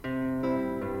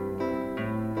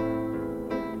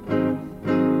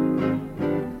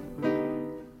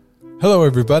Hello,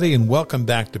 everybody, and welcome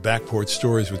back to Backport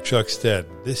Stories with Chuck Stead.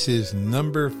 This is story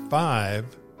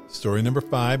number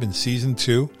 5 in Season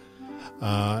 2.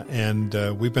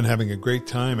 We've been having a great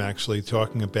time, actually,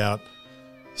 talking about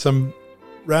some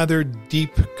rather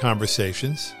deep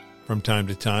conversations from time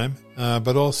to time.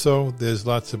 But also, there's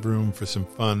lots of room for some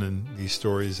fun in these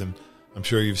stories, and I'm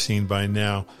sure you've seen by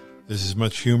now there's as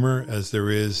much humor as there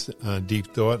is deep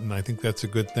thought, and I think that's a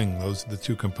good thing. Those are the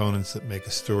two components that make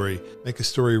a story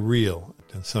real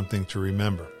and something to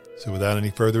remember. So without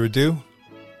any further ado,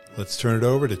 let's turn it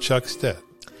over to Chuck Stead.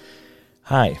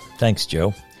 Hi, thanks,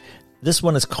 Joe. This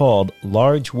one is called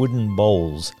Large Wooden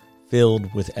Bowls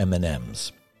Filled with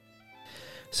M&Ms.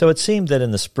 So it seemed that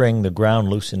in the spring the ground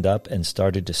loosened up and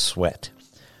started to sweat.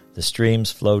 The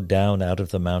streams flowed down out of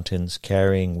the mountains,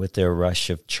 carrying with their rush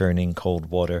of churning cold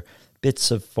water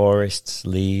bits of forests,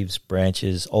 leaves,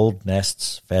 branches, old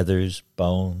nests, feathers,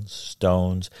 bones,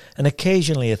 stones, and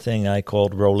occasionally a thing I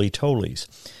called roly-tolies,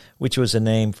 which was a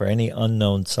name for any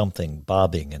unknown something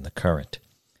bobbing in the current.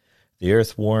 The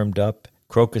earth warmed up,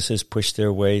 crocuses pushed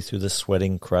their way through the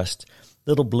sweating crust,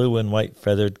 little blue and white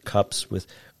feathered cups with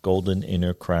golden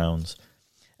inner crowns,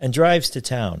 and drives to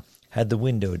town had the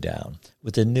window down,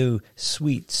 with the new,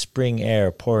 sweet spring air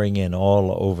pouring in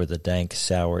all over the dank,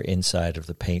 sour inside of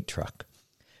the paint truck.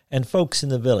 And folks in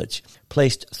the village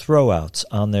placed throw-outs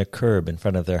on their curb in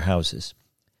front of their houses.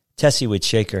 Tessie would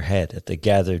shake her head at the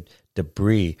gathered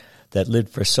debris that lived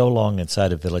for so long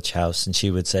inside a village house, and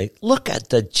she would say, "Look at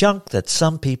the junk that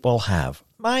some people have.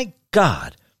 My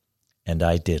God!" And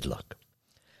I did look.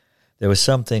 There was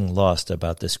something lost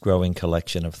about this growing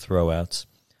collection of throw-outs.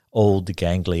 Old,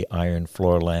 gangly iron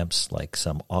floor lamps like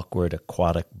some awkward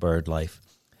aquatic bird life,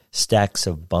 stacks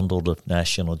of bundled of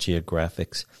National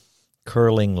Geographics,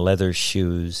 curling leather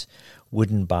shoes,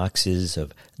 wooden boxes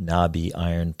of knobby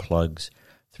iron plugs,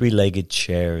 three-legged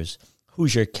chairs,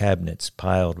 Hoosier cabinets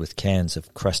piled with cans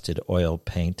of crusted oil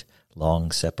paint,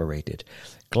 long separated,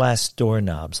 glass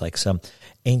doorknobs like some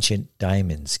ancient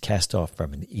diamonds cast off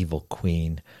from an evil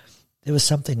queen. There was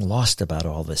something lost about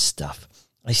all this stuff.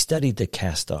 I studied the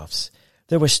cast-offs.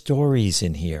 There were stories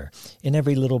in here. In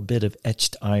every little bit of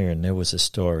etched iron there was a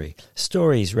story.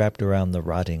 Stories wrapped around the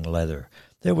rotting leather.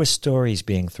 There were stories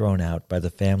being thrown out by the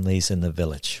families in the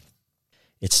village.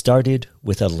 It started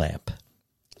with a lamp.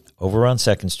 Over on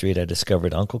 2nd Street I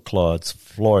discovered Uncle Claude's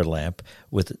floor lamp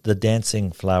with the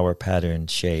dancing flower-patterned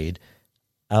shade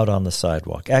out on the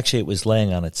sidewalk. Actually, it was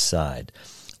laying on its side,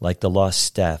 like the lost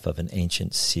staff of an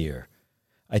ancient seer.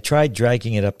 I tried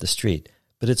dragging it up the street,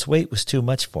 but its weight was too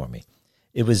much for me.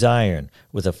 It was iron,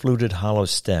 with a fluted hollow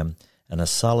stem and a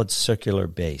solid circular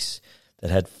base that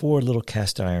had 4 little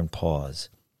cast-iron paws.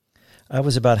 I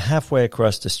was about halfway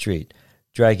across the street,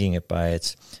 dragging it by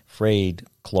its frayed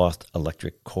cloth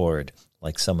electric cord,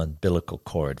 like some umbilical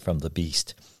cord from the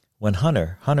beast, when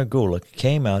Hunter Gulick,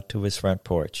 came out to his front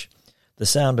porch. The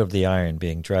sound of the iron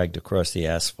being dragged across the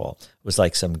asphalt was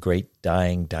like some great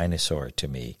dying dinosaur to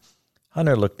me.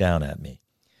 Hunter looked down at me.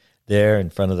 There, in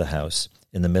front of the house,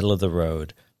 in the middle of the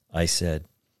road, I said,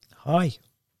 "Hi."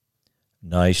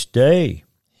 "Nice day,"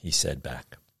 he said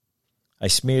back. I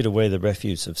smeared away the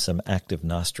refuse of some active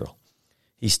nostril.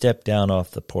 He stepped down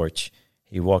off the porch.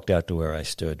 He walked out to where I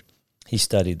stood. He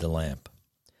studied the lamp.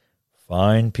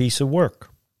 "Fine piece of work."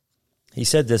 He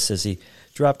said this as he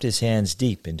dropped his hands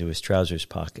deep into his trousers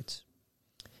pockets.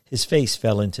 His face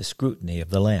fell into scrutiny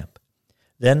of the lamp.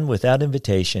 Then, without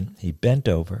invitation, he bent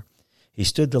over. He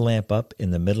stood the lamp up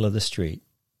in the middle of the street.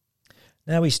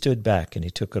 Now he stood back and he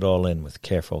took it all in with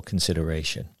careful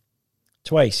consideration.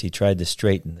 Twice he tried to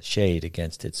straighten the shade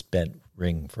against its bent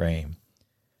ring frame.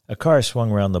 A car swung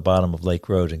around the bottom of Lake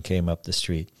Road and came up the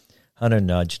street. Hunter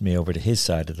nudged me over to his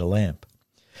side of the lamp.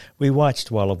 We watched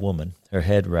while a woman, her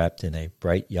head wrapped in a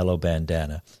bright yellow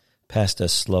bandana, passed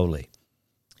us slowly.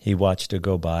 He watched her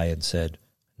go by and said,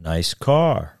 "Nice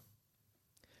car."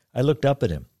 I looked up at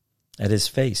him, at his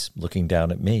face looking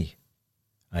down at me.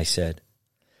 I said,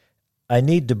 "I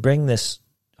need to bring this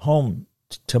home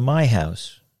to my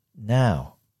house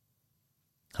now."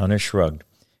 Hunter shrugged.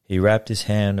 He wrapped his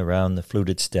hand around the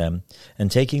fluted stem, and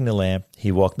taking the lamp,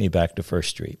 he walked me back to 1st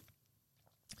Street.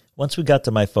 Once we got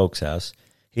to my folks' house,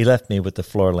 he left me with the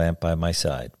floor lamp by my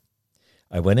side.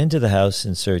 I went into the house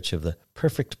in search of the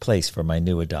perfect place for my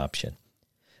new adoption.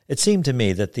 It seemed to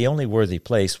me that the only worthy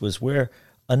place was where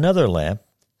another lamp,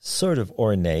 sort of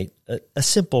ornate, a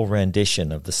simple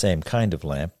rendition of the same kind of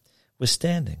lamp, was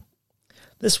standing.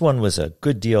 This one was a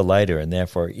good deal lighter and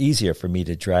therefore easier for me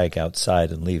to drag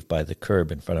outside and leave by the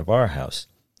curb in front of our house.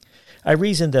 I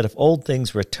reasoned that if old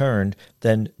things returned,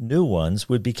 then new ones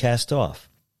would be cast off.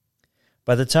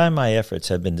 By the time my efforts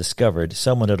had been discovered,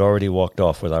 someone had already walked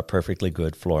off with our perfectly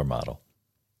good floor model.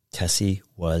 Tessie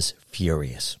was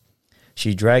furious.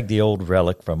 She dragged the old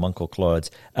relic from Uncle Claude's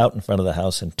out in front of the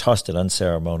house and tossed it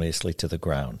unceremoniously to the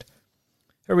ground.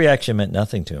 Her reaction meant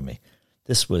nothing to me.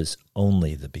 This was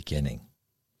only the beginning.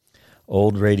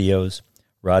 Old radios,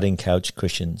 rotting couch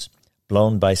cushions,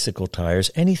 blown bicycle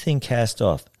tires, anything cast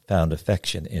off found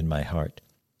affection in my heart.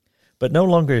 But no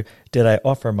longer did I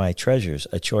offer my treasures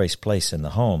a choice place in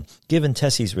the home. Given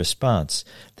Tessie's response,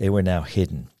 they were now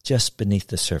hidden just beneath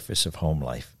the surface of home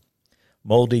life.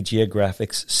 Moldy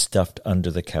geographics stuffed under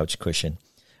the couch cushion,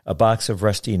 a box of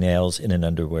rusty nails in an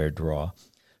underwear drawer,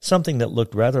 something that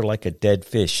looked rather like a dead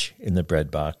fish in the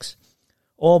bread box.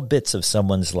 All bits of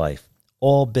someone's life,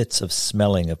 all bits of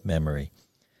smelling of memory.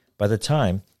 By the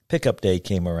time pickup day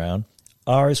came around,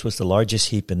 ours was the largest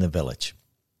heap in the village.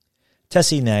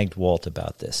 Tessie nagged Walt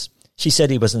about this. She said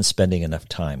he wasn't spending enough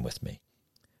time with me.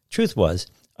 Truth was,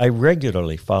 I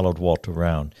regularly followed Walt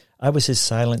around. I was his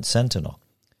silent sentinel.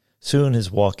 Soon his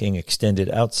walking extended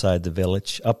outside the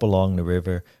village, up along the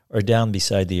river, or down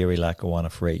beside the Erie Lackawanna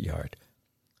freight yard.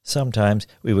 Sometimes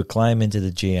we would climb into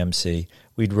the GMC,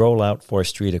 we'd roll out 4th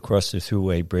Street across the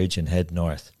Thruway Bridge and head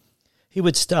north. He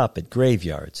would stop at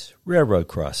graveyards, railroad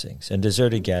crossings, and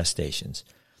deserted gas stations,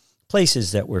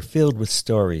 places that were filled with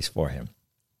stories for him.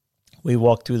 We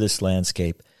walked through this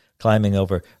landscape, climbing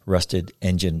over rusted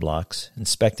engine blocks,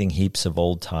 inspecting heaps of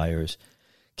old tires,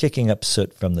 kicking up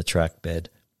soot from the track bed.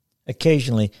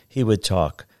 Occasionally he would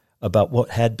talk about what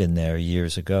had been there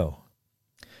years ago.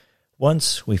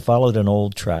 Once we followed an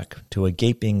old track to a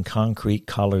gaping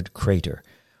concrete-collared crater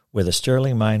where the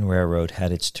Sterling Mine Railroad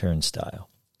had its turnstile.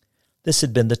 This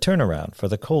had been the turnaround for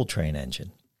the coal train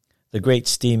engine. The great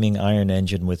steaming iron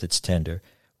engine with its tender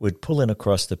would pull in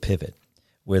across the pivot,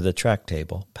 where the track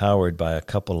table, powered by a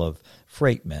couple of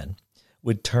freight men,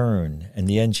 would turn and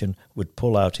the engine would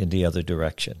pull out in the other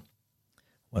direction.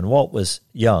 When Walt was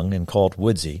young and called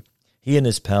Woodsy, he and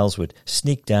his pals would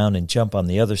sneak down and jump on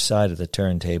the other side of the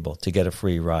turntable to get a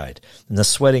free ride. And the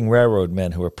sweating railroad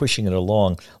men who were pushing it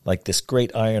along like this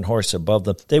great iron horse above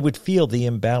them, they would feel the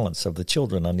imbalance of the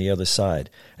children on the other side,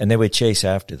 and they would chase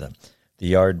after them. The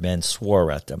yard men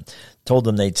swore at them, told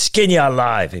them they'd skin you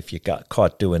alive if you got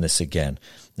caught doing this again.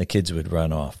 The kids would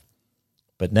run off.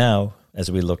 But now,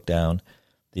 as we looked down,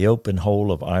 the open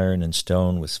hole of iron and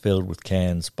stone was filled with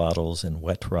cans, bottles, and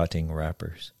wet, rotting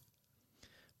wrappers.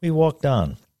 We walked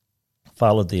on,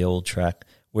 followed the old track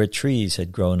where trees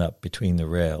had grown up between the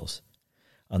rails.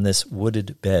 On this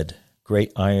wooded bed,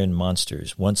 great iron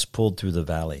monsters once pulled through the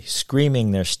valley,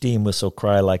 screaming their steam whistle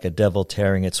cry like a devil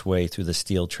tearing its way through the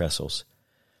steel trestles.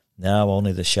 Now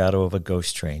only the shadow of a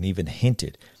ghost train even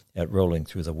hinted at rolling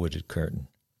through the wooded curtain.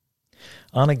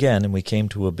 On again, and we came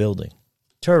to a building,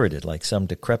 turreted like some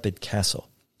decrepit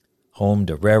castle, home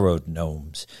to railroad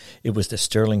gnomes. It was the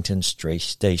Sterlington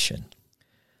Station.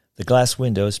 The glass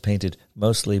windows, painted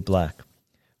mostly black,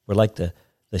 were like the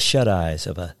shut-eyes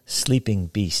of a sleeping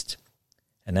beast.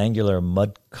 An angular,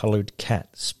 mud-colored cat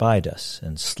spied us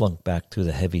and slunk back through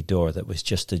the heavy door that was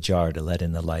just ajar to let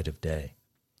in the light of day.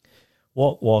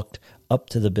 Walt walked up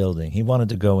to the building. He wanted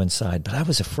to go inside, but I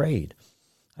was afraid.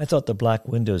 I thought the black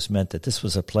windows meant that this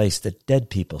was a place that dead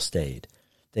people stayed.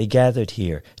 They gathered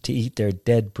here to eat their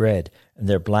dead bread and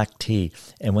their black tea,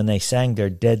 and when they sang their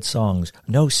dead songs,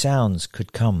 no sounds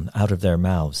could come out of their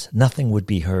mouths. Nothing would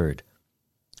be heard.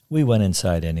 We went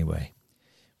inside anyway.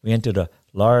 We entered a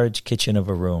large kitchen of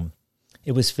a room.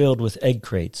 It was filled with egg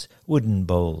crates, wooden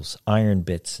bowls, iron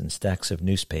bits, and stacks of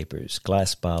newspapers,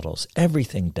 glass bottles,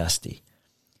 everything dusty.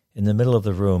 In the middle of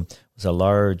the room was a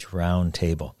large round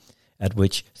table, at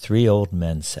which 3 old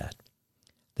men sat.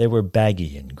 They were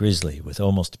baggy and grisly, with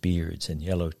almost beards and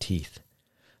yellow teeth.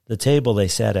 The table they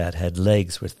sat at had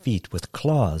legs with feet with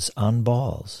claws on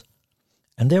balls.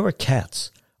 And there were cats,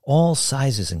 all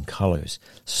sizes and colors,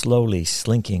 slowly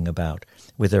slinking about,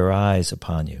 with their eyes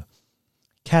upon you.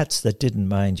 Cats that didn't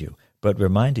mind you, but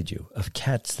reminded you of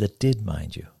cats that did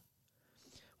mind you.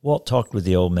 Walt talked with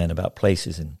the old men about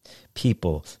places and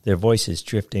people, their voices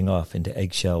drifting off into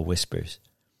eggshell whispers.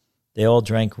 They all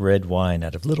drank red wine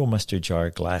out of little mustard jar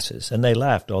glasses, and they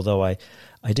laughed, although I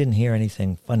didn't hear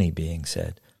anything funny being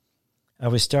said. I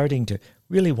was starting to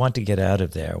really want to get out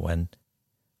of there when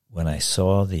I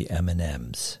saw the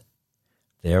M&Ms.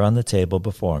 There on the table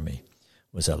before me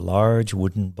was a large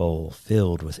wooden bowl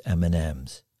filled with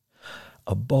M&Ms.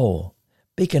 A bowl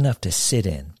big enough to sit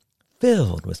in,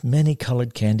 filled with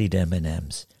many-colored candied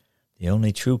M&Ms. The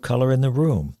only true color in the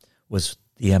room was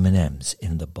the M&Ms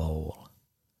in the bowl.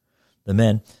 The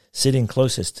men sitting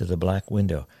closest to the black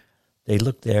window, they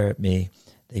looked there at me,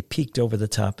 They peeked over the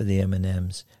top of the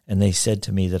M&Ms, and they said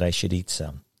to me that I should eat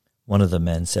some. One of the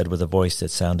men said with a voice that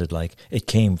sounded like it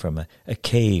came from a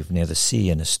cave near the sea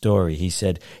in a story, he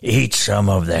said, "Eat some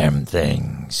of them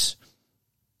things."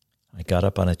 I got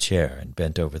up on a chair and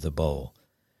bent over the bowl.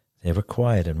 They were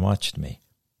quiet and watched me.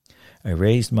 I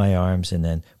raised my arms and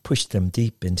then pushed them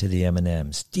deep into the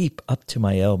M&Ms, deep up to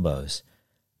my elbows.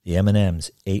 The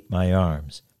M&Ms ate my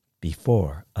arms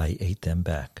before I ate them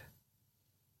back.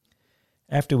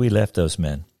 After we left those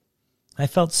men, I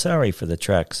felt sorry for the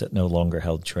tracks that no longer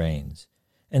held trains,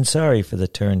 and sorry for the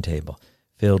turntable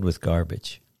filled with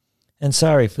garbage, and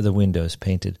sorry for the windows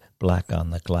painted black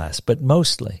on the glass, but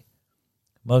mostly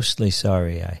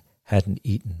sorry I hadn't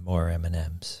eaten more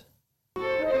M&Ms.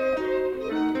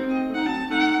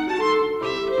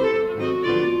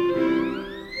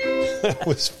 That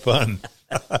was fun.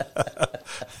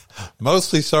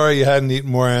 Mostly sorry you hadn't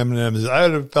eaten more M&Ms. I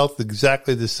would have felt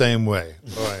exactly the same way.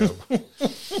 Boy,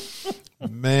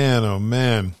 man, oh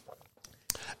man.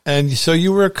 And so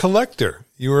you were a collector.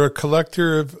 You were a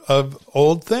collector of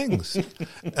old things.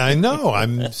 I know.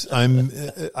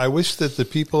 I wish that the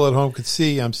people at home could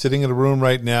see. I'm sitting in a room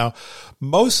right now,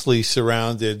 mostly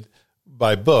surrounded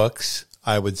by books,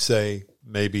 I would say.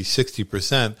 Maybe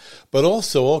 60%, but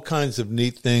also all kinds of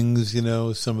neat things,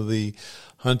 some of the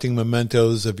hunting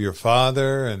mementos of your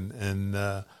father and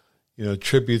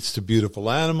tributes to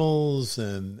beautiful animals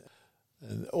and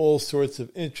all sorts of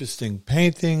interesting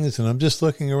paintings. And I'm just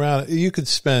looking around. You could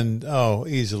spend,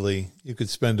 easily, you could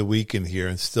spend a week in here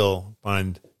and still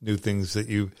find new things that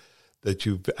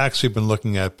you've actually been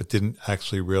looking at but didn't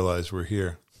actually realize were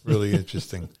here. Really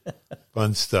interesting,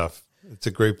 fun stuff. It's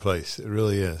a great place. It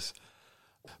really is.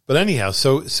 But anyhow,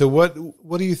 so what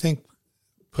do you think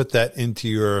put that into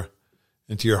your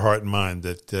heart and mind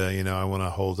that I want to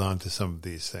hold on to some of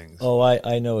these things? Oh,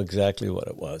 I know exactly what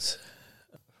it was.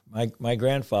 My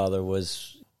grandfather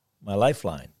was my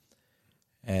lifeline,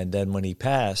 and then when he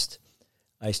passed,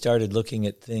 I started looking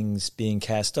at things being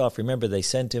cast off. Remember, they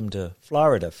sent him to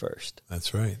Florida first.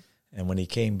 That's right. And when he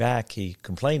came back, he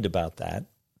complained about that,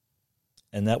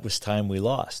 and that was time we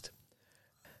lost.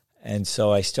 And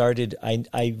so I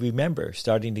remember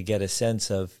starting to get a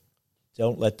sense of,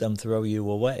 don't let them throw you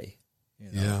away.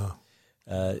 Yeah.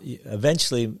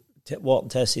 Eventually, Walt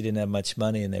and Tessie didn't have much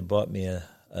money, and they bought me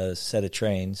a set of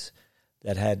trains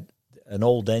that had an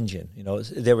old engine.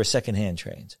 They were secondhand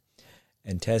trains.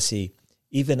 And Tessie,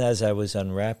 even as I was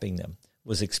unwrapping them,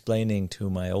 was explaining to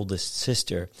my oldest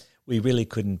sister, we really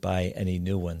couldn't buy any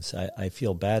new ones. I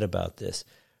feel bad about this.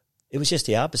 It was just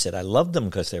the opposite. I loved them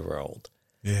because they were old.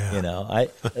 Yeah.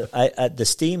 I the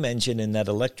steam engine in that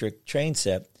electric train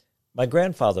set, my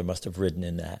grandfather must have ridden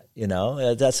in that,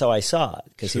 That's how I saw it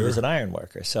because He was an iron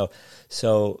worker. So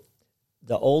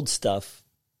the old stuff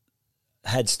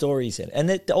had stories in it. And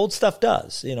the old stuff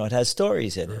does, it has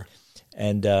stories in it.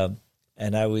 And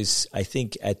I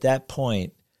think at that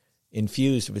point,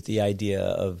 infused with the idea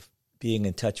of being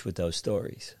in touch with those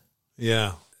stories.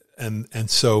 Yeah.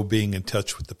 And so being in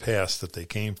touch with the past that they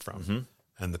came from. Mm-hmm.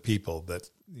 And the people that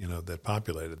that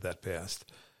populated that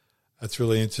past. That's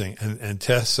really interesting. And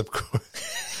Tess, of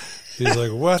course, she's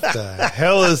like, "What the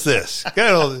hell is this?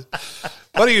 What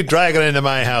are you dragging into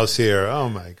my house here? Oh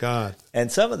my God!"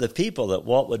 And some of the people that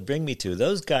Walt would bring me to,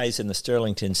 those guys in the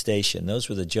Sterlington station, those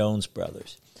were the Jones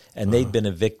brothers, and they'd been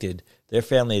evicted. Their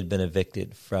family had been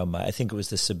evicted from, I think it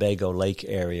was the Sebago Lake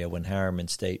area when Harriman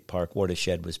State Park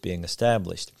watershed was being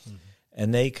established,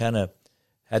 and they kind of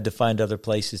had to find other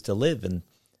places to live. And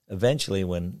eventually,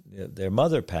 when their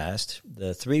mother passed,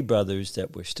 the three brothers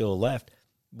that were still left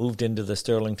moved into the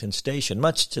Sterlington station,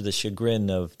 much to the chagrin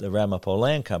of the Ramapo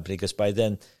Land Company, because by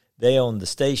then they owned the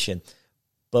station.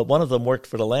 But one of them worked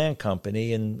for the land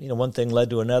company, and one thing led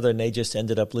to another, and they just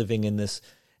ended up living in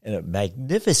a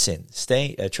magnificent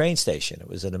train station. It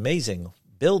was an amazing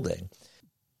building.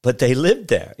 But they lived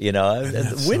there, and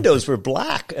the windows were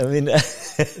black. I mean,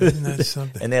 isn't that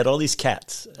something? And they had all these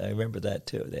cats. I remember that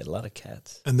too. They had a lot of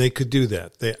cats. And they could do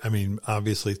that.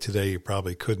 Obviously today you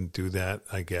probably couldn't do that,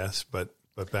 I guess. But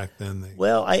back then they.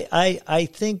 Well, I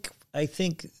think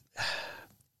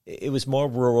it was more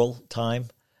rural time,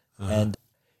 and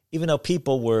even though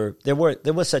people there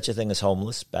was such a thing as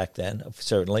homeless back then,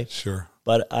 certainly. Sure.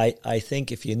 But I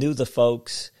think if you knew the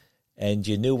folks and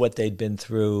you knew what they'd been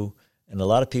through. And a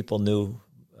lot of people knew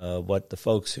what the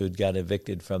folks who'd got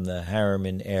evicted from the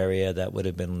Harriman area, that would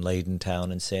have been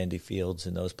Laydentown and Sandy Fields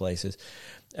and those places.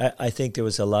 I think there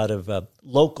was a lot of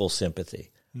local sympathy.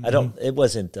 Mm-hmm. It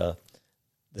wasn't, the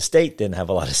state didn't have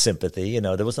a lot of sympathy.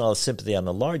 There wasn't a lot of sympathy on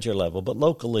the larger level. But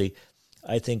locally,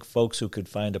 I think folks who could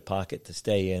find a pocket to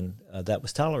stay in, that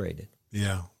was tolerated.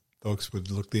 Yeah. Folks would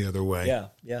look the other way.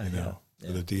 Yeah.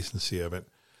 For the decency of it.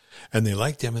 And they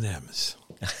liked M&Ms.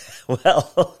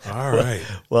 Well, all right.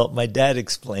 Well, my dad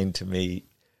explained to me,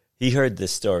 he heard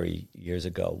this story years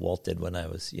ago. Walt did when I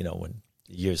was, when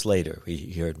years later,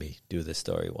 he heard me do this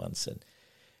story once.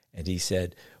 And he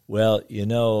said, well,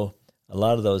 a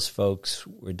lot of those folks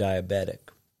were diabetic.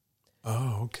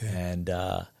 Oh, okay.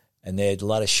 And they had a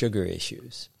lot of sugar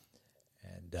issues.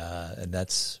 And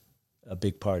that's a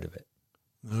big part of it.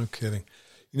 No kidding.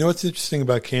 What's interesting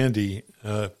about candy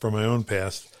from my own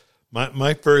past,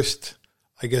 my first,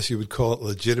 I guess you would call it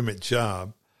legitimate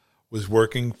job, was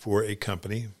working for a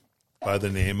company by the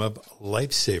name of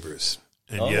Lifesavers.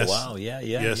 And wow.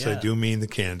 Yes, I do mean the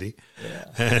candy. Yeah.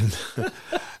 And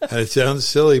it sounds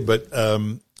silly, but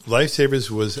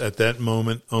Lifesavers was at that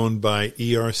moment owned by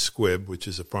ER Squibb, which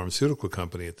is a pharmaceutical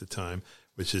company at the time,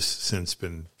 which has since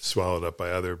been swallowed up by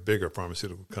other bigger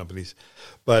pharmaceutical companies.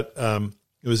 But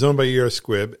it was owned by ER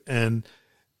Squibb, and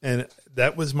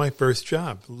that was my first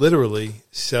job, literally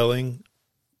selling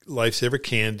Lifesaver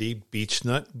candy, beech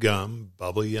nut gum,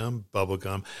 bubble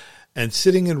gum, and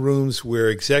sitting in rooms where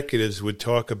executives would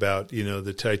talk about,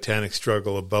 the titanic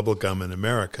struggle of bubble gum in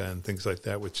America and things like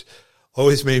that, which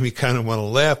always made me kind of want to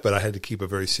laugh, but I had to keep a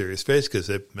very serious face because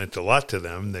it meant a lot to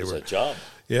them. It was a job.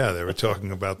 Yeah, they were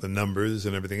talking about the numbers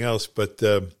and everything else. But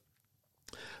the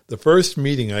first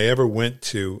meeting I ever went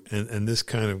to, and this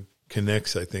kind of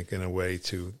connects, I think, in a way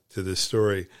to this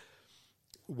story,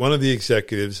 one of the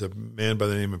executives, a man by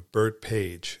the name of Bert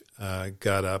Page,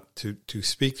 got up to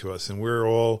speak to us. And we're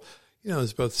all,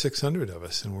 there's about 600 of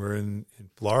us, and we're in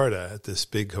Florida at this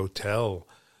big hotel.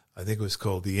 I think it was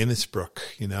called the Innisbrook,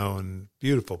 and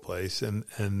beautiful place. And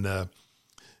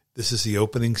this is the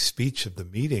opening speech of the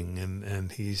meeting,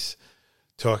 and he's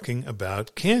talking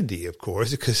about candy, of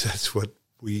course, because that's what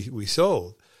we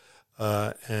sold.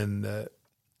 And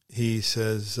he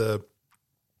says,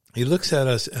 he looks at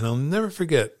us, and I'll never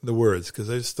forget the words,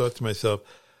 because I just thought to myself,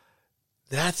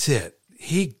 that's it.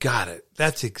 He got it.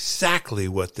 That's exactly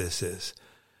what this is.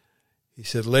 He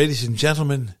said, ladies and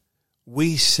gentlemen,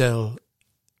 we sell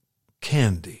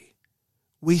candy.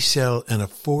 We sell an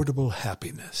affordable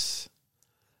happiness.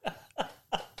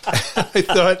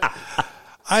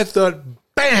 I thought,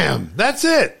 bam, that's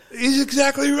it. He's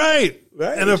exactly right.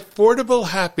 An affordable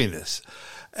happiness.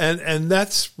 And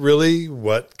that's really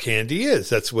what candy is.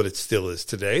 That's what it still is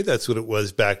today. That's what it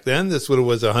was back then. That's what it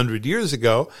was 100 years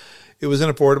ago. It was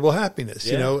an affordable happiness.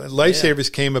 Yeah.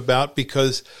 Lifesavers came about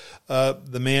because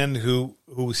the man who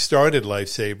started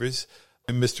Lifesavers,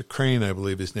 Mr. Crane, I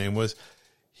believe his name was,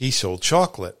 he sold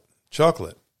chocolate.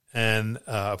 And,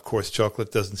 of course,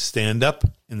 chocolate doesn't stand up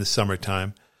in the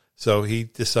summertime. So he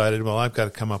decided, well, I've got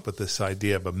to come up with this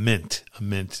idea of a mint.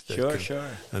 Sure.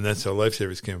 And that's how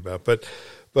Lifesavers came about. But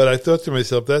I thought to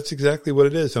myself, that's exactly what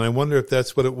it is. And I wonder if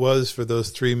that's what it was for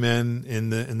those three men in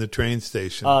the train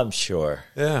station. I'm sure.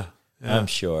 Yeah. I'm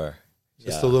sure.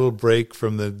 Just a little break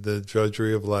from the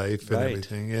drudgery of life and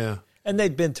everything. Yeah. And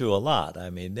they'd been through a lot.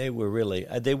 I mean, they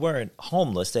weren't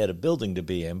homeless. They had a building to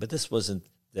be in, but this wasn't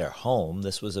their home.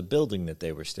 This was a building that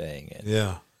they were staying in.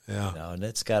 Yeah. And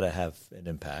it's got to have an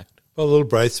impact. Well, a little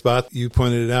bright spot. You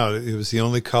pointed it out. It was the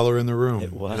only color in the room.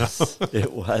 It was.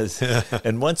 It was. Yeah.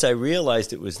 And once I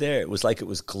realized it was there, it was like it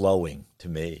was glowing to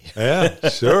me. Yeah,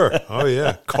 sure. Oh,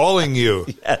 yeah. Calling you.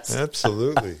 Yes.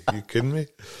 Absolutely. You kidding me?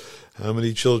 How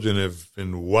many children have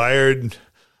been wired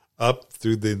up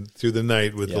through the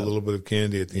night with a little bit of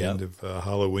candy at the end of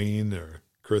Halloween or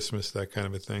Christmas, that kind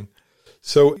of a thing?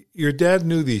 So your dad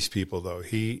knew these people, though.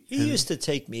 He used to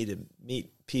take me to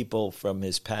meet people from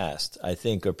his past, I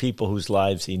think, or people whose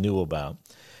lives he knew about.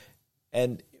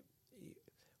 And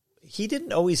he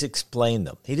didn't always explain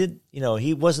them.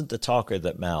 He wasn't the talker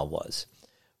that Mal was.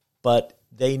 But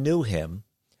they knew him,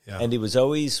 and he was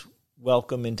always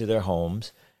welcome into their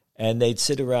homes. And they'd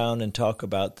sit around and talk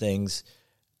about things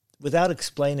without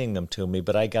explaining them to me,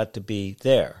 but I got to be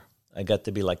there. I got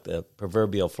to be like the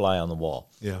proverbial fly on the wall.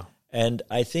 Yeah. And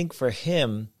I think for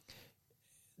him,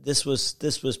 this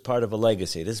was part of a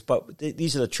legacy.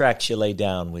 These are the tracks you lay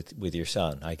down with your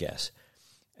son, I guess.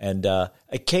 And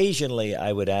occasionally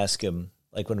I would ask him,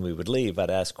 like when we would leave,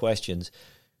 I'd ask questions.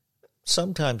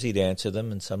 Sometimes he'd answer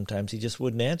them, and sometimes he just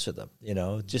wouldn't answer them.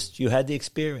 Just you had the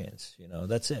experience.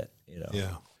 That's it.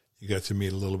 Yeah. You got to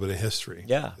meet a little bit of history.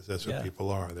 Yeah. Because that's what people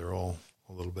are. They're all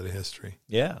a little bit of history.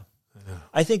 Yeah.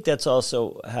 I think that's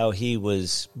also how he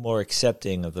was more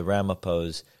accepting of the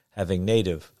Ramapos having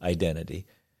native identity,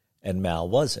 and Mal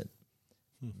wasn't.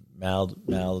 Mal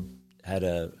had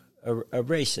a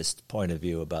racist point of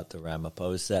view about the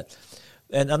Ramapos.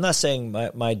 And I'm not saying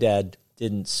my dad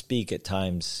didn't speak at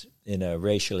times in a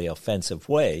racially offensive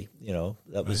way.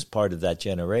 That was part of that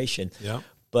generation. Yeah.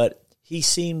 But he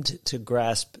seemed to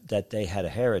grasp that they had a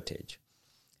heritage.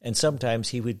 And sometimes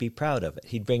he would be proud of it.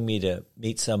 He'd bring me to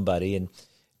meet somebody and,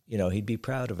 he'd be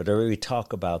proud of it. Or we'd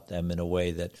talk about them in a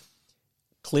way that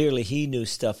clearly he knew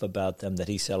stuff about them that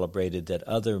he celebrated that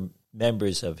other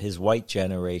members of his white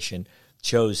generation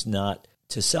chose not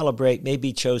to celebrate,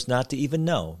 maybe chose not to even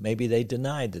know. Maybe they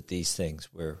denied that these things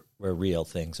were real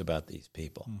things about these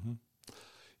people.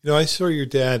 Mm-hmm. I saw your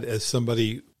dad as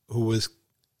somebody who was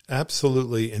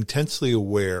absolutely intensely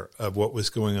aware of what was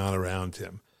going on around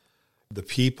him. The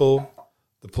people,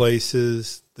 the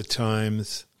places, the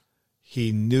times.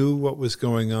 He knew what was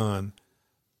going on.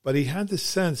 But he had this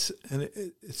sense, and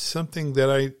it's something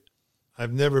that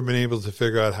I've never been able to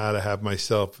figure out how to have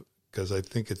myself, because I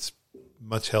think it's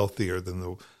much healthier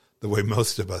than the way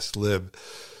most of us live,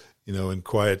 in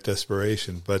quiet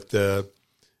desperation. But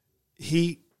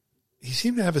he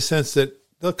seemed to have a sense that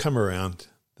they'll come around.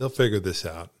 They'll figure this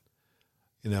out.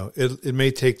 It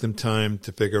may take them time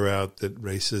to figure out that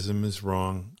racism is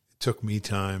wrong. It took me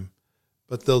time,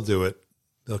 but they'll do it.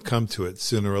 They'll come to it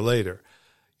sooner or later.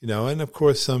 And of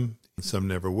course some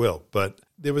never will. But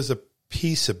there was a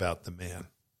peace about the man.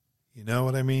 You know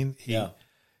what I mean?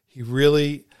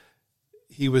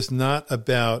 He was not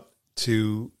about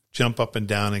to jump up and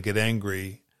down and get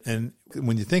angry. And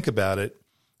when you think about it,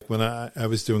 when I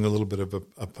was doing a little bit of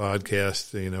a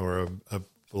podcast, or a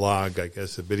vlog, I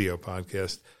guess, a video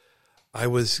podcast, I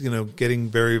was, getting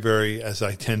very, very, as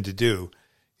I tend to do,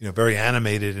 very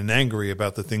animated and angry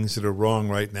about the things that are wrong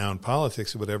right now in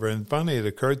politics or whatever. And finally it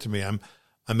occurred to me, I'm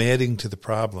adding to the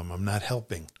problem. I'm not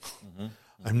helping. Mm-hmm.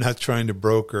 I'm not trying to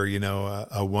broker,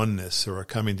 a oneness or a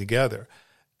coming together.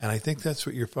 And I think that's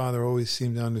what your father always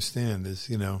seemed to understand is,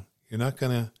 you're not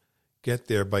going to get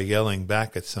there by yelling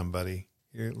back at somebody.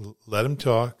 Let them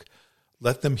talk.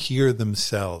 Let them hear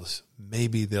themselves.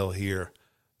 Maybe they'll hear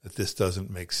that this doesn't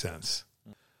make sense.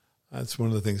 That's one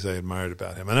of the things I admired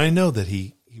about him. And I know that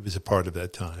he was a part of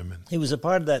that time. He was a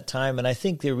part of that time, and I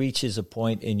think there reaches a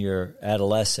point in your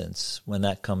adolescence when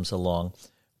that comes along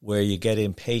where you get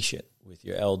impatient with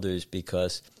your elders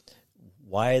because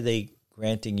why are they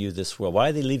granting you this world? Why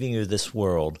are they leaving you this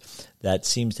world that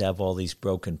seems to have all these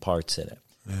broken parts in it?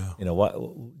 Yeah.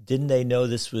 Didn't they know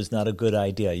this was not a good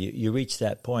idea? You reach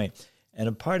that point. And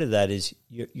a part of that is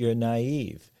you're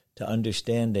naive to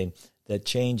understanding that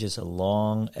change is a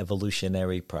long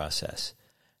evolutionary process.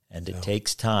 And it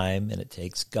takes time, and it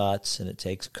takes guts, and it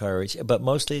takes courage, but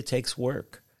mostly it takes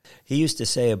work. He used to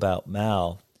say about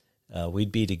Mal,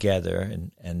 we'd be together,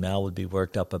 and Mal would be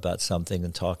worked up about something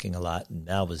and talking a lot, and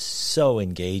Mal was so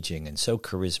engaging and so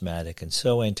charismatic and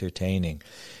so entertaining.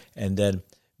 And then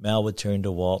Mal would turn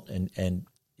to Walt, and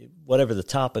whatever the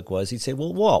topic was, he'd say,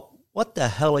 well, Walt, what the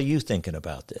hell are you thinking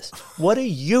about this? What are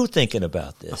you thinking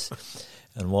about this?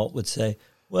 And Walt would say,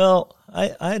 well,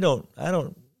 I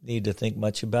don't need to think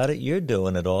much about it. You're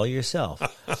doing it all yourself.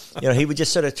 He would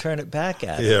just sort of turn it back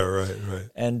at him. Yeah, right.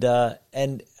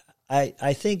 And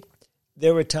I think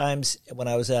there were times when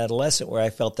I was an adolescent where I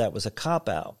felt that was a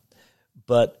cop-out.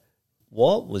 But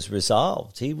Walt was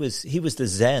resolved. He was the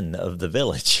Zen of the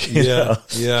village. Yeah.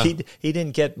 He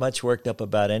didn't get much worked up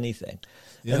about anything.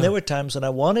 Yeah. And there were times when I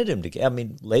wanted him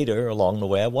to later along the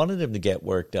way, I wanted him to get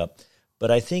worked up. But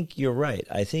I think you're right.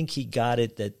 I think he got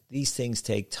it that these things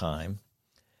take time.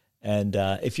 And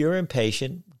if you're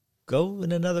impatient, go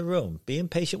in another room. Be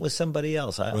impatient with somebody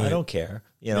else. I don't care.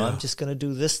 I'm just going to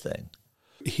do this thing.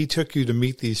 He took you to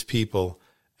meet these people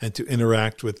and to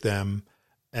interact with them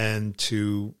and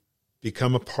to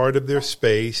become a part of their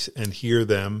space and hear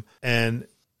them. And,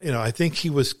 I think he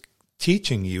was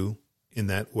teaching you in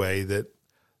that way that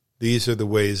these are the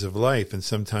ways of life, and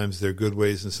sometimes they're good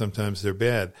ways and sometimes they're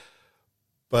bad.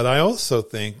 But I also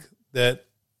think that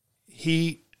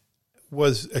he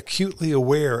was acutely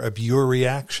aware of your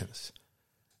reactions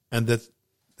and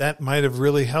that might have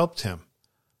really helped him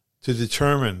to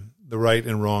determine the right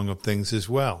and wrong of things as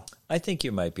well. I think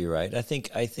you might be right. I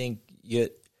think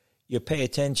you pay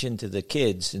attention to the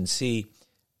kids and see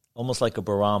almost like a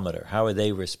barometer. How are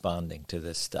they responding to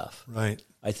this stuff? Right.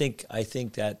 I think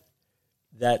that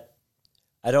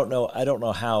I don't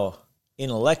know how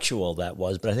intellectual that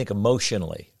was, but I think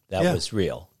emotionally that was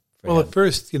real. Well, at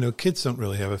first, kids don't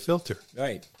really have a filter.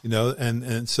 Right.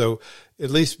 And so at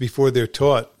least before they're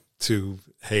taught to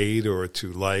hate or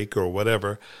to like or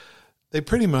whatever, they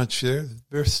pretty much,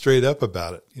 they're straight up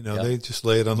about it. They just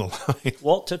lay it on the line.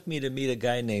 Walt took me to meet a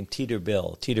guy named Teeter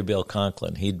Bill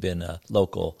Conklin. He'd been a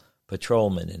local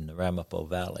patrolman in the Ramapo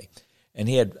Valley, and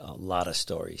he had a lot of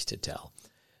stories to tell.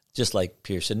 just like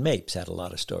Pearson Mapes had a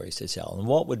lot of stories to tell. And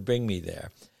Walt would bring me there,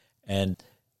 and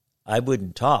I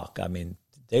wouldn't talk. I mean,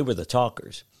 they were the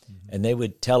talkers, and they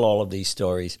would tell all of these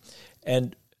stories.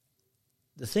 And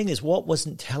the thing is, Walt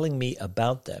wasn't telling me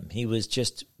about them. He was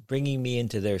just bringing me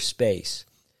into their space.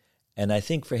 And I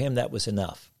think for him that was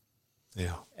enough.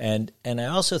 Yeah. And I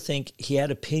also think he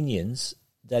had opinions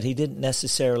that he didn't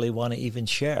necessarily want to even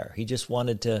share. He just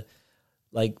wanted to,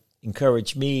 like,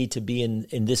 encourage me to be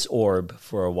in this orb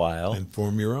for a while. And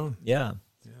form your own. Yeah.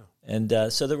 Yeah.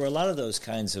 And so there were a lot of those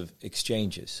kinds of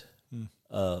exchanges.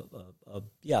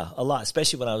 Yeah, a lot,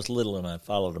 especially when I was little and I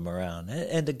followed him around.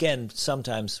 And again,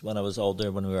 sometimes when I was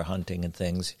older, when we were hunting and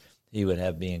things, he would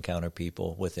have me encounter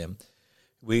people with him.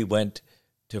 We went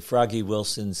to Froggy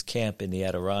Wilson's camp in the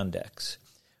Adirondacks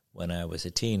when I was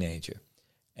a teenager.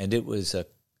 And it was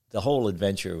the whole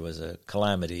adventure was a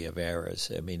calamity of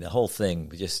errors. I mean, the whole thing,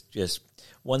 just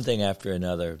one thing after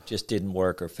another, just didn't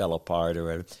work or fell apart.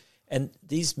 And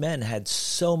these men had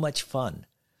so much fun,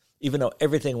 even though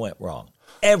everything went wrong.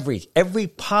 Every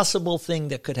possible thing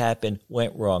that could happen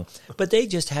went wrong. But they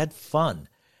just had fun.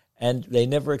 And they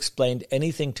never explained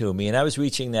anything to me. And I was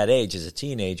reaching that age as a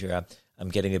teenager. I'm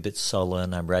getting a bit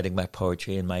sullen. I'm writing my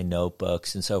poetry in my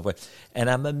notebooks and so forth. And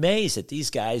I'm amazed at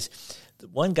these guys.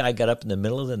 One guy got up in the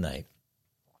middle of the night,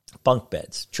 bunk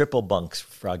beds, triple bunks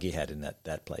Froggy had in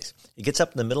that place. He gets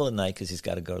up in the middle of the night because he's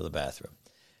got to go to the bathroom.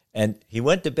 And he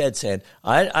went to bed saying,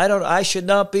 I should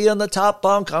not be on the top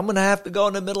bunk. I'm going to have to go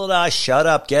in the middle of the night. Shut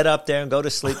up, get up there and go to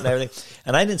sleep and everything.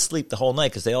 And I didn't sleep the whole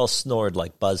night because they all snored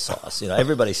like buzzsaws.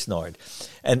 Everybody snored.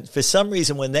 And for some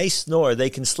reason, when they snore, they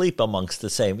can sleep amongst the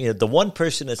same. The one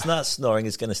person that's not snoring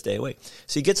is going to stay awake.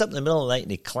 So he gets up in the middle of the night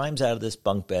and he climbs out of this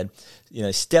bunk bed,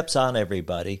 steps on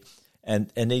everybody. And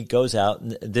he goes out,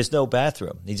 and there's no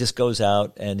bathroom. He just goes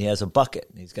out and he has a bucket.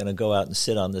 He's going to go out and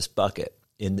sit on this bucket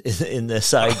in the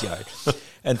side yard.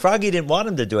 And Froggy didn't want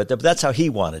him to do it, but that's how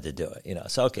he wanted to do it.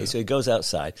 So he goes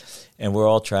outside, and we're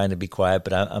all trying to be quiet,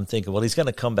 but I'm thinking, well, he's going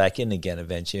to come back in again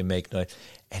eventually and make noise.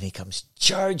 And he comes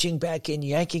charging back in,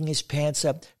 yanking his pants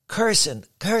up, cursing,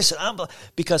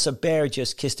 because a bear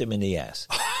just kissed him in the ass.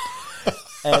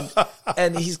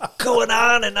 And he's going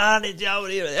on and on, and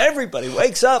everybody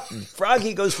wakes up, and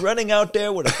Froggy goes running out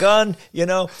there with a gun,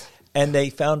 and they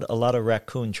found a lot of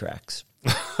raccoon tracks.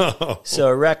 So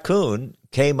a raccoon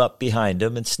came up behind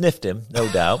him and sniffed him,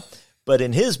 no doubt. But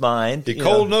in his mind, he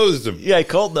cold-nosed him. Yeah, he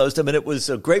cold-nosed him, and it was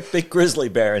a great big grizzly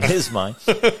bear in his mind.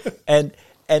 And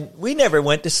we never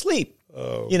went to sleep.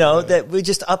 That we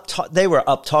just they were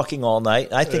up talking all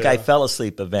night. I think I fell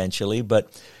asleep eventually,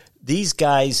 but these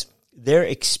guys, their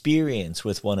experience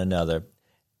with one another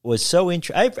was so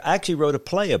interesting. I actually wrote a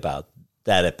play about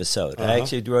that episode. I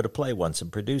actually wrote a play once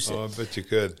and produced it. Oh, I bet you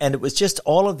could. And it was just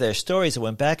all of their stories that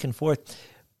went back and forth.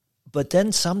 But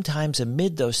then sometimes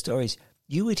amid those stories,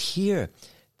 you would hear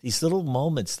these little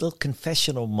moments, little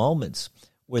confessional moments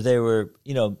where they were,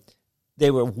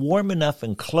 they were warm enough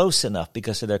and close enough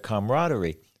because of their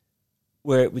camaraderie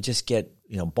where it would just get,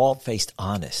 bald-faced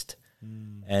honest.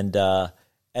 And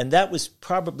that was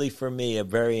probably for me a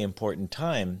very important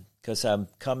time because I'm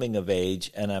coming of age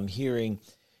and I'm hearing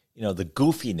the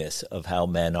goofiness of how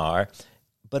men are,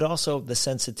 but also the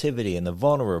sensitivity and the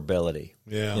vulnerability.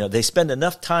 Yeah. They spend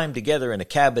enough time together in a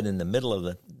cabin in the middle of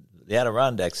the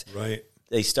Adirondacks. Right.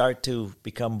 They start to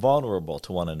become vulnerable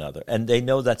to one another, and they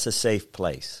know that's a safe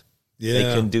place. Yeah. They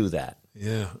can do that.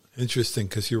 Yeah. Interesting,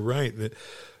 because you're right. That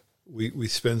we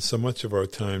spend so much of our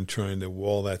time trying to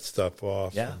wall that stuff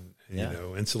off and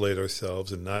insulate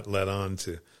ourselves and not let on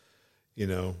to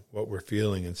what we're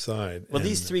feeling inside. Well,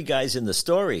 these three guys in the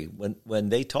story, when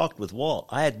they talked with Walt,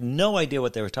 I had no idea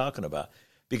what they were talking about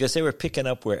because they were picking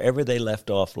up wherever they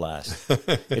left off last.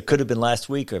 It could have been last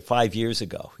week or 5 years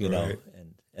ago, Right.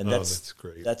 And that's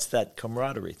great. That's that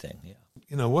camaraderie thing.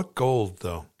 Yeah. What gold,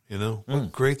 though,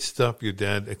 what great stuff your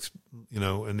dad,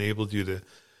 enabled you to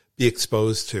be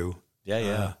exposed to.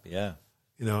 Yeah.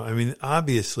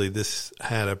 Obviously this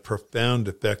had a profound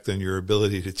effect on your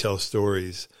ability to tell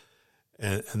stories.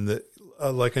 And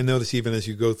like I notice, even as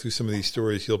you go through some of these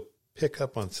stories, you'll pick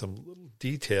up on some little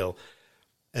detail,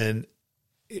 and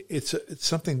it's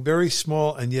something very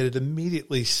small, and yet it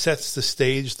immediately sets the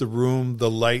stage, the room, the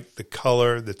light, the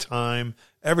color, the time,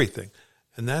 everything.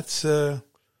 And that's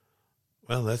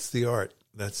that's the art.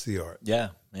 That's the art. Yeah.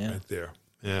 Right there.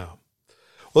 Yeah.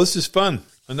 Well, this is fun.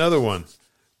 Another one.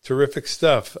 Terrific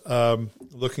stuff.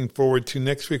 Looking forward to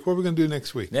next week. What are we going to do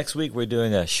next week? Next week we're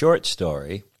doing a short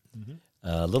story.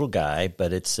 A little guy,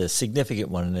 but it's a significant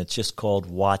one, and it's just called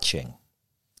Watching.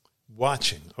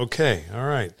 Watching. Okay. All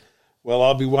right. Well,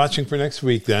 I'll be watching for next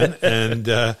week then. And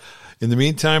In the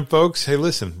meantime, folks, hey,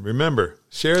 listen, remember,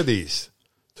 share these.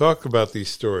 Talk about these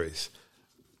stories.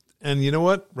 And you know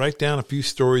what? Write down a few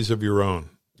stories of your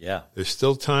own. Yeah. There's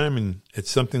still time, and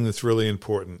it's something that's really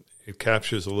important. It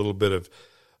captures a little bit of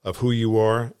who you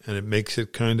are, and it makes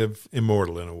it kind of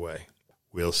immortal in a way.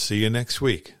 We'll see you next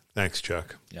week. Thanks,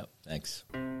 Chuck. Yep, thanks.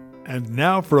 And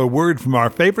now for a word from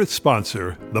our favorite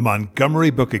sponsor, the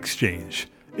Montgomery Book Exchange.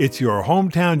 It's your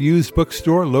hometown used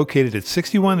bookstore located at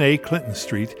 61A Clinton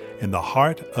Street in the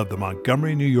heart of the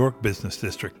Montgomery, New York business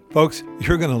district. Folks,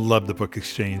 you're going to love the Book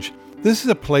Exchange. This is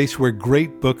a place where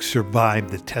great books survive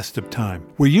the test of time,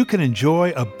 where you can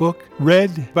enjoy a book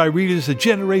read by readers a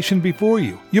generation before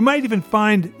you. You might even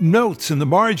find notes in the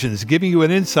margins giving you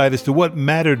an insight as to what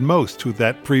mattered most to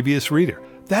that previous reader.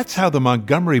 That's how the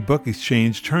Montgomery Book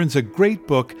Exchange turns a great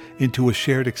book into a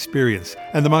shared experience.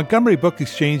 And the Montgomery Book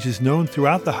Exchange is known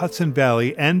throughout the Hudson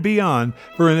Valley and beyond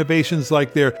for innovations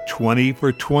like their 20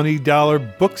 for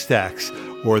 $20 book stacks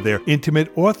or their intimate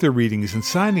author readings and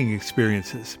signing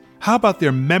experiences. How about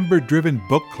their member-driven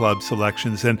book club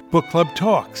selections and book club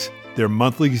talks, their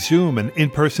monthly Zoom and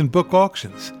in-person book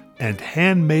auctions? And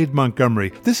Handmade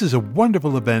Montgomery. This is a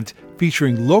wonderful event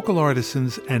featuring local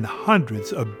artisans and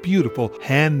hundreds of beautiful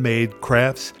handmade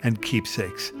crafts and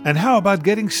keepsakes. And how about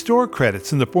getting store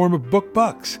credits in the form of book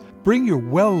bucks? Bring your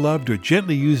well-loved or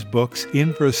gently used books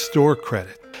in for a store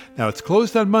credit. Now, it's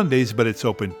closed on Mondays, but it's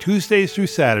open Tuesdays through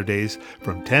Saturdays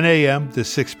from 10 a.m. to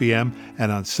 6 p.m.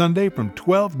 and on Sunday from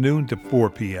 12 noon to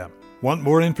 4 p.m. Want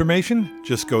more information?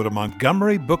 Just go to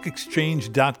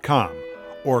montgomerybookexchange.com.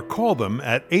 or call them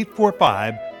at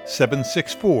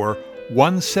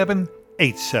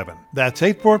 845-764-1787. That's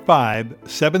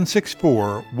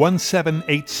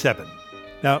 845-764-1787.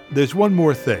 Now, there's one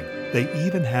more thing. They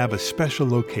even have a special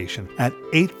location at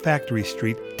 8 Factory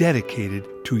Street dedicated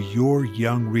to your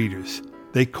young readers.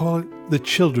 They call it the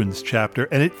Children's Chapter,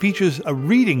 and it features a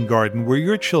reading garden where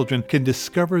your children can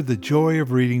discover the joy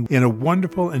of reading in a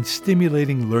wonderful and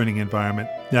stimulating learning environment.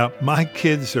 Now, my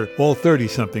kids are all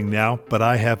 30-something now, but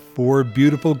I have 4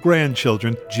 beautiful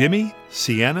grandchildren, Jimmy,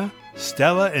 Sienna,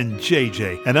 Stella, and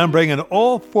JJ, and I'm bringing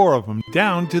all 4 of them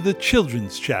down to the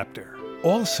Children's Chapter.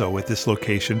 Also at this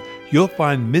location, you'll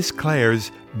find Miss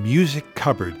Claire's Music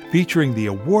Cupboard, featuring the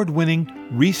award-winning,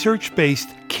 research-based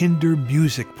Kinder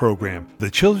Music program.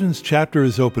 The Children's Chapter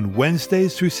is open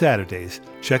Wednesdays through Saturdays.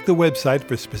 Check the website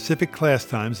for specific class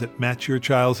times that match your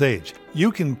child's age.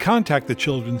 You can contact the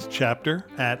Children's Chapter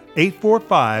at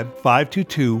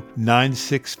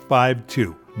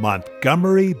 845-522-9652.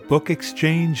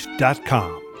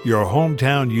 MontgomeryBookExchange.com, your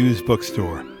hometown used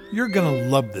bookstore. You're going to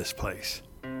love this place.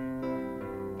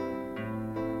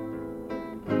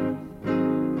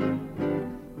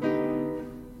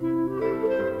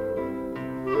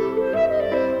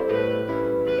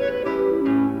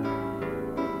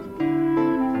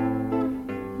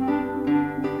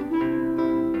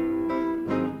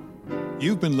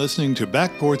 You've been listening to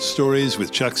Back Porch Stories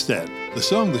with Chuck Stead. The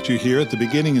song that you hear at the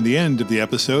beginning and the end of the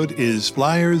episode is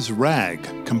Flyers Rag,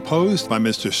 composed by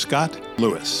Mr. Scott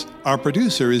Lewis. Our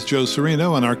producer is Joe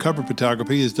Serino, and our cover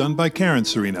photography is done by Karen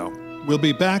Serino. We'll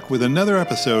be back with another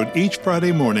episode each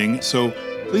Friday morning, so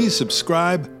please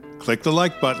subscribe, click the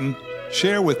like button,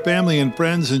 share with family and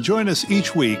friends, and join us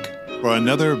each week for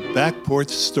another Back Porch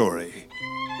Story.